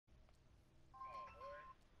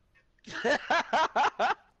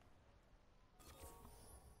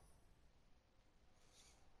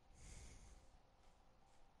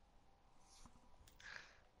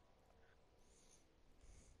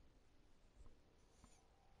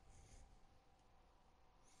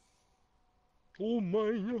Oh my,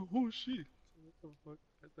 oh shit. What the fuck?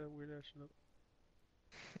 Got that weird ass shit up.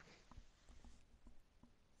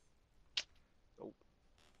 Oh.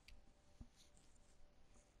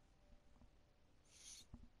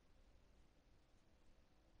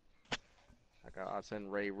 I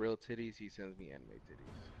send Ray real titties, he sends me anime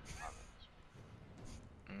titties.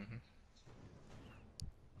 Mm-hmm.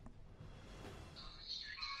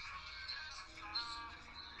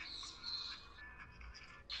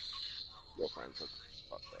 Your friends are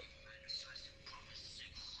fucked up.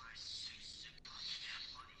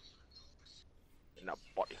 In a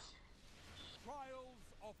body. Trials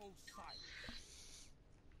of Osiris.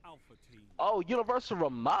 Alpha Team. Oh, Universal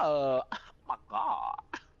Remote. Oh my god.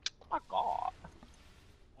 Oh my god.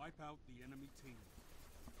 Wipe out the enemy team.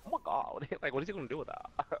 Oh my god. What is he gonna do with that?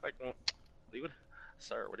 Like,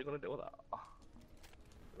 sir, what are you gonna do with that?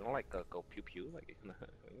 You gonna go pew pew? Like, you gonna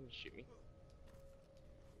shoot me?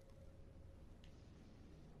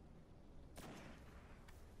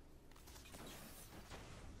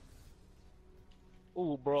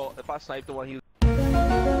 Ooh, bro, if I sniped the one he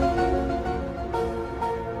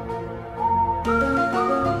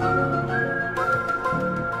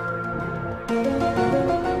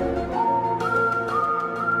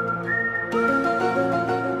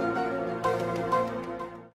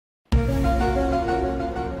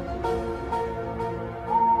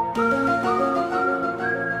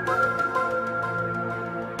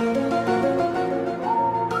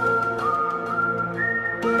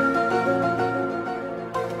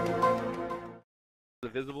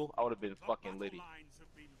invisible, I would have been fucking litty. Lines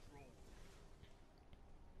have been drawn.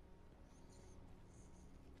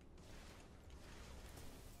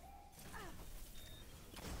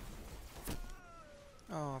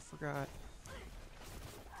 Oh, I forgot.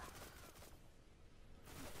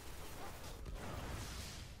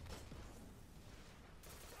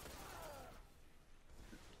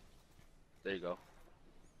 There you go.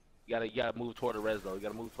 You gotta move toward the res though. You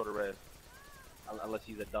gotta move toward the res. Unless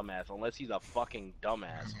he's a dumbass. Unless he's a fucking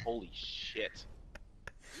dumbass. Holy shit.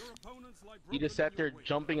 Your opponents lie He broken just sat in there your wake.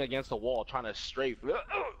 jumping against the wall trying to strafe.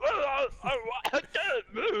 I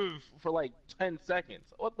can't move for like 10 seconds.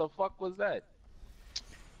 What the fuck was that?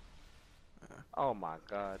 Oh my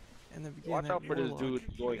god. In the beginning, Watch out for this dude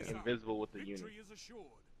going yeah. invisible with the unit. Victory is assured.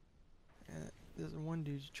 There's one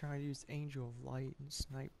dude trying to use Angel of Light and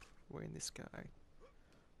snipe way in the sky.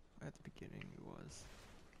 At the beginning, he was.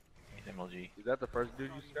 He's MLG. Is that the first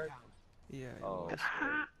dude you skyped? Yeah. He Oh. was.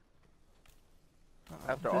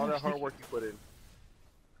 After all that hard work you put in.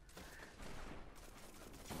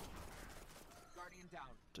 Guardian down.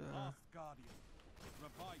 Uh, Last Guardian.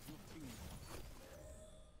 Revive your team.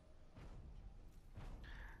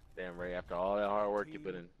 Damn, Ray, after all that hard work you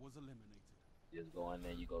put in, Was eliminated. just go in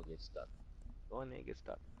there, you go get stuck. Go in there and get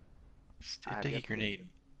stuck. Take a grenade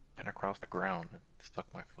and across the ground and stuck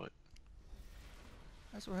my foot.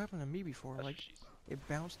 That's what happened to me before. Like, it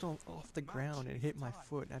bounced off the ground and hit my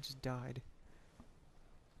foot, and I just died.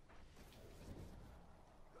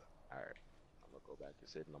 Alright, I'm gonna go back to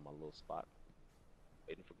sitting on my little spot,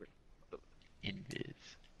 waiting for Invis.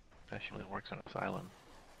 Especially when it works on a silent.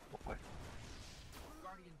 Boy.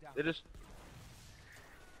 Guardian down. They just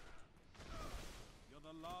You're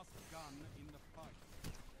the last gun in the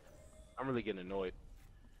fight. I'm really getting annoyed.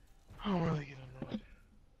 I'm really getting annoyed.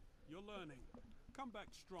 You're learning. Come back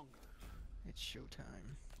stronger. It's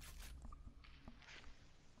showtime.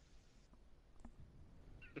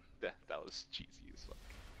 that was cheesy as fuck.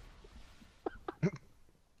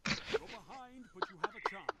 You're behind, but you have a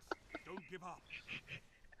chance. Don't give up.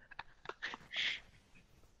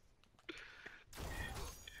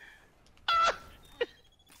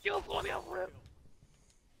 Kills one of them.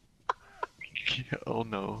 Oh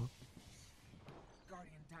no.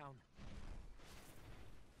 Guardian down.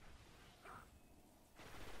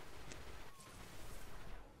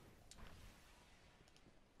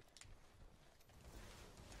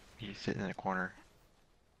 He's sitting in a corner.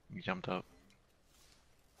 He jumped up.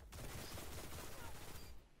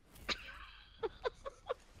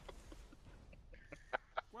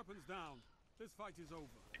 Weapons down. This fight is over.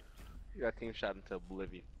 You got team shot into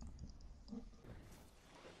oblivion.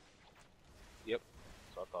 Yep,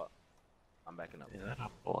 so I thought. I'm backing up. Is that a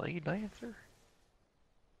blade dancer?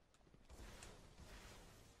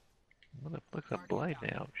 What the fuck's a blade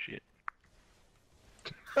now? Shit.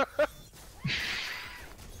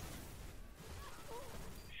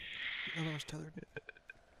 Other one's tethered.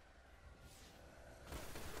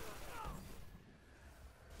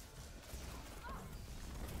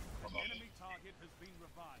 An enemy target has been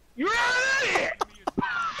revived. You're out of here! Enemy is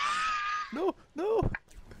No, no!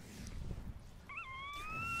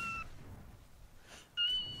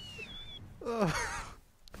 Ugh.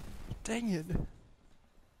 Dang it.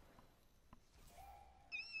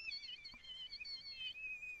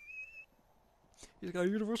 He's got a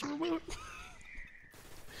universal remote.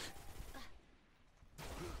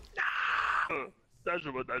 That's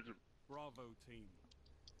what. Bravo team.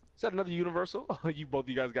 Is that another universal? You both,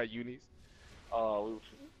 you guys got unis. Oh,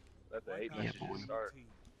 that's the hate Wipe out message the boy. enemy start. team.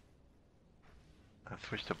 I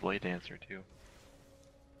switched to Blade Dancer too.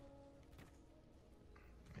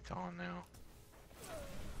 It's on now.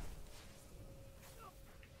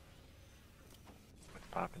 What's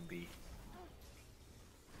poppin' B?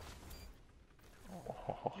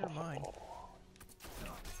 You're mine.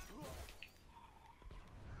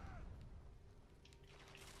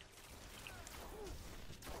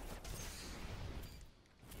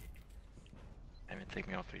 I didn't take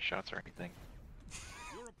me all 3 shots or anything.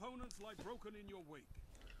 Your opponents lie broken in your wake.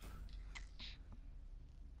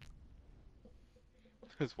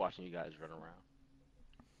 Just watching you guys run around.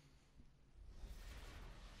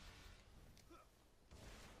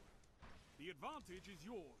 The advantage is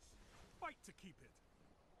yours. Fight to keep it.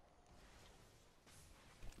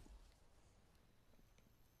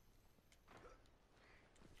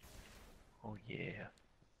 Oh yeah.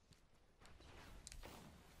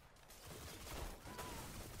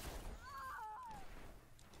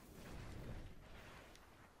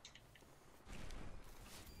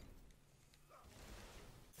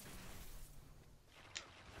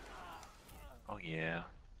 Oh yeah.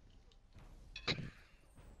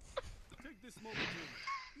 Take this moment in.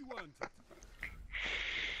 You earned it.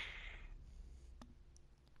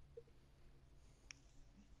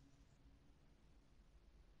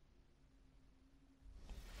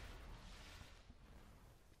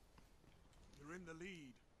 You're in the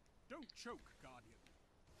lead. Don't choke, Guardian.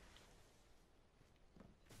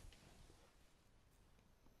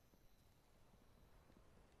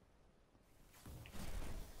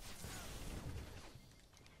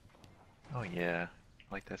 Oh yeah.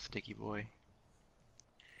 I like that sticky boy.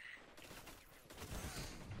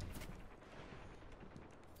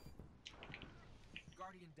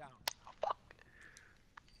 Guardian down. Oh fuck.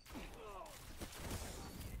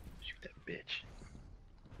 Shoot that bitch.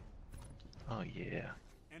 Oh yeah.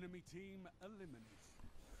 Enemy team eliminated.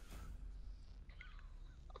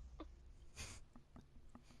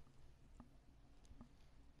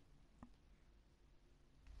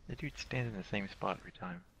 The dude stands in the same spot every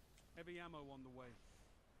time. Heavy ammo on the way.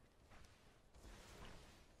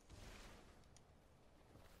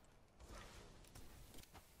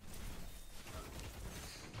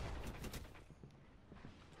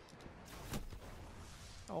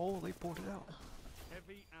 Oh, they pulled it out.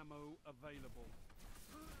 Heavy ammo available.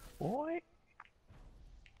 Boy.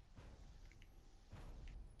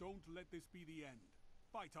 Don't let this be the end.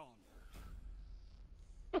 Fight on.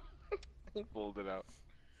 He pulled it out.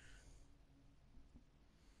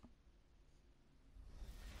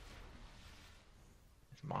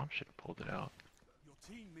 His mom should have pulled it out. Your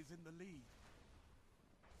team is in the lead.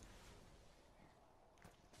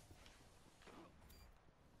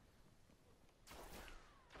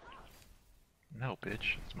 No,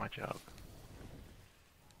 bitch. It's my job.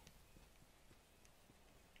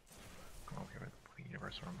 Come over here with the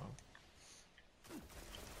universal remote.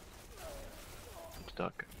 I'm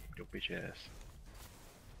stuck. Go bitch ass.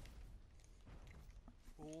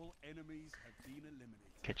 All enemies have been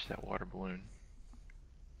eliminated. Catch that water balloon.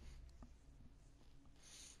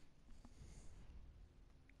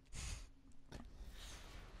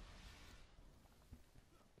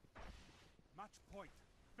 Match point.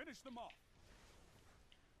 Finish them off.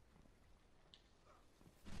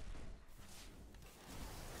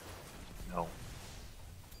 No.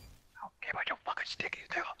 I don't care about your fucking stickies,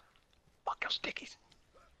 nigga. Fuck your stickies.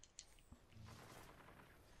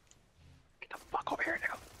 Get the fuck over here,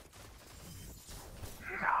 nigga.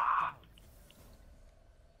 Nah.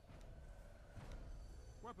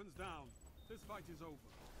 Weapons down. This fight is over.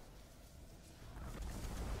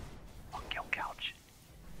 Fuck your couch.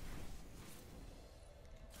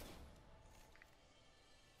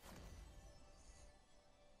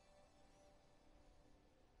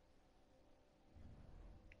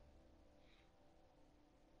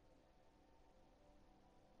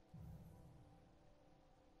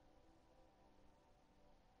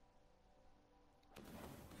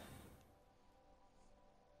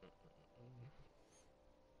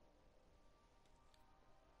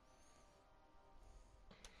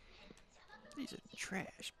 These are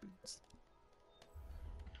trash boots.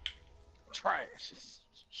 Trash.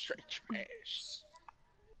 Straight trash.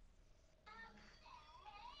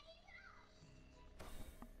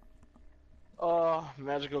 Oh,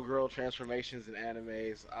 magical girl transformations in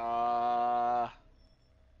animes. I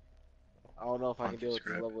don't know if I can deal with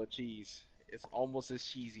this Unsubscribe. level of cheese. It's almost as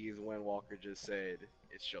cheesy as when Walker just said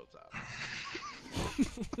it's showtime.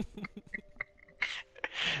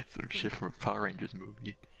 Some shit from a Power Rangers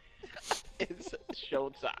movie. It's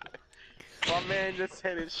showtime. My man just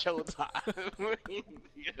said it's showtime.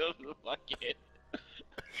 You know, fuck it.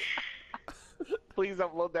 Please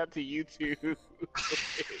upload that to YouTube.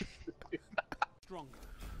 Stronger.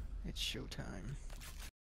 It's showtime.